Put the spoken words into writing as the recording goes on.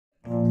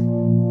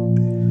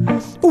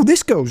Oh,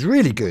 this girl's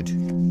really good.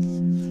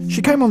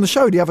 She came on the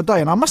show the other day,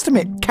 and I must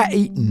admit, Kat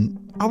Eaton,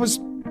 I was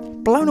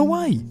blown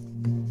away.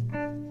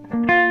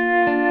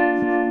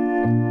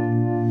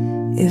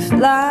 If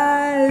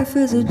life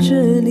is a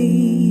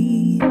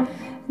journey,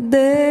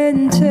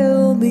 then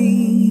tell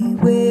me,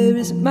 where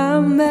is my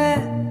map?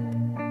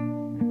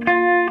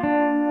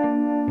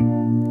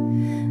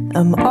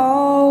 I'm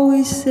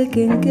always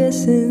second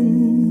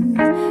guessing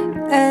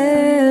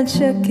and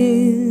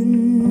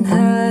checking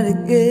how to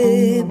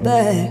get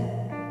back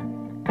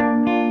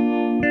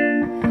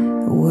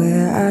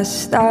where I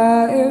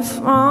started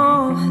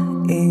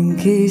from, in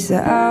case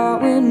I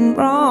went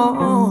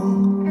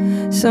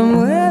wrong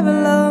somewhere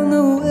along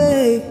the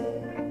way.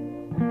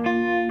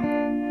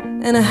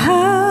 And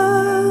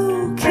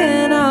how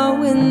can I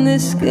win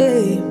this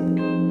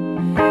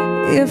game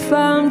if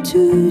I'm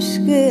too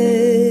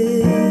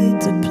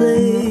scared to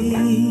play?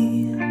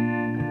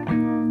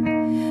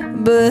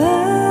 But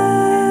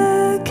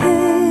I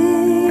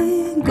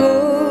can't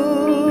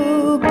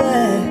go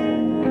back,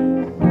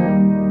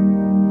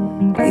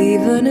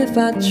 even if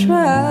I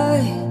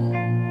tried.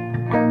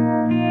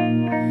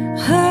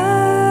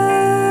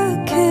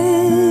 I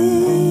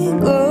can't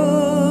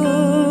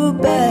go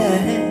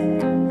back,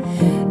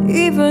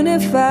 even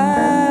if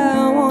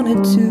I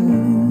wanted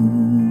to.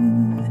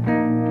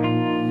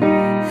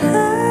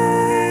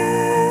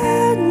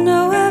 I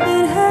know I've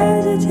been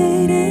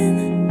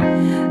hesitating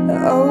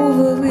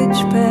over which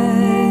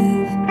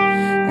path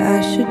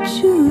I should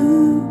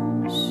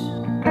choose,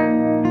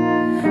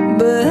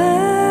 but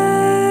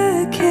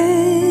I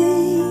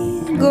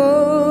can't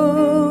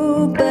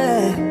go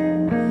back.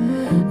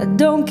 I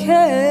don't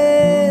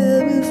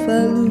care if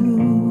I lose.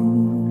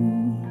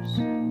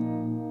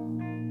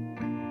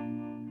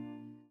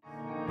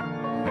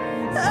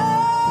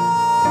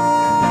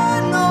 I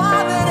know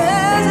I've been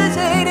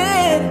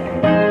hesitating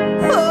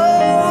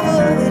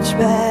over which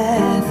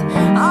path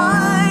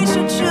I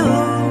should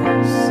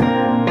choose,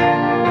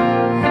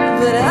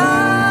 but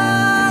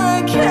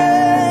I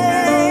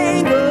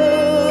can't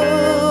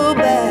go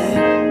back.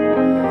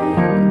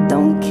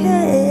 Don't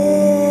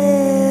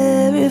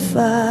care if I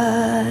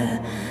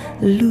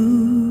lose.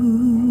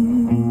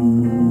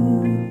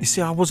 You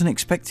see, I wasn't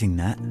expecting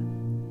that.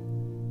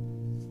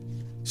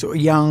 Sort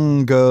of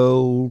young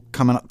girl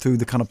coming up through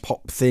the kind of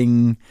pop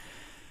thing,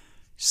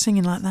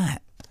 singing like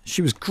that.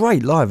 She was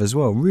great live as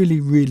well.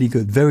 Really, really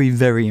good. Very,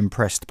 very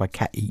impressed by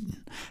Kat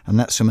Eaton. And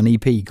that's from an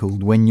EP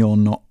called When You're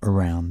Not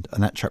Around.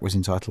 And that track was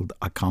entitled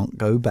I Can't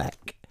Go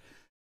Back.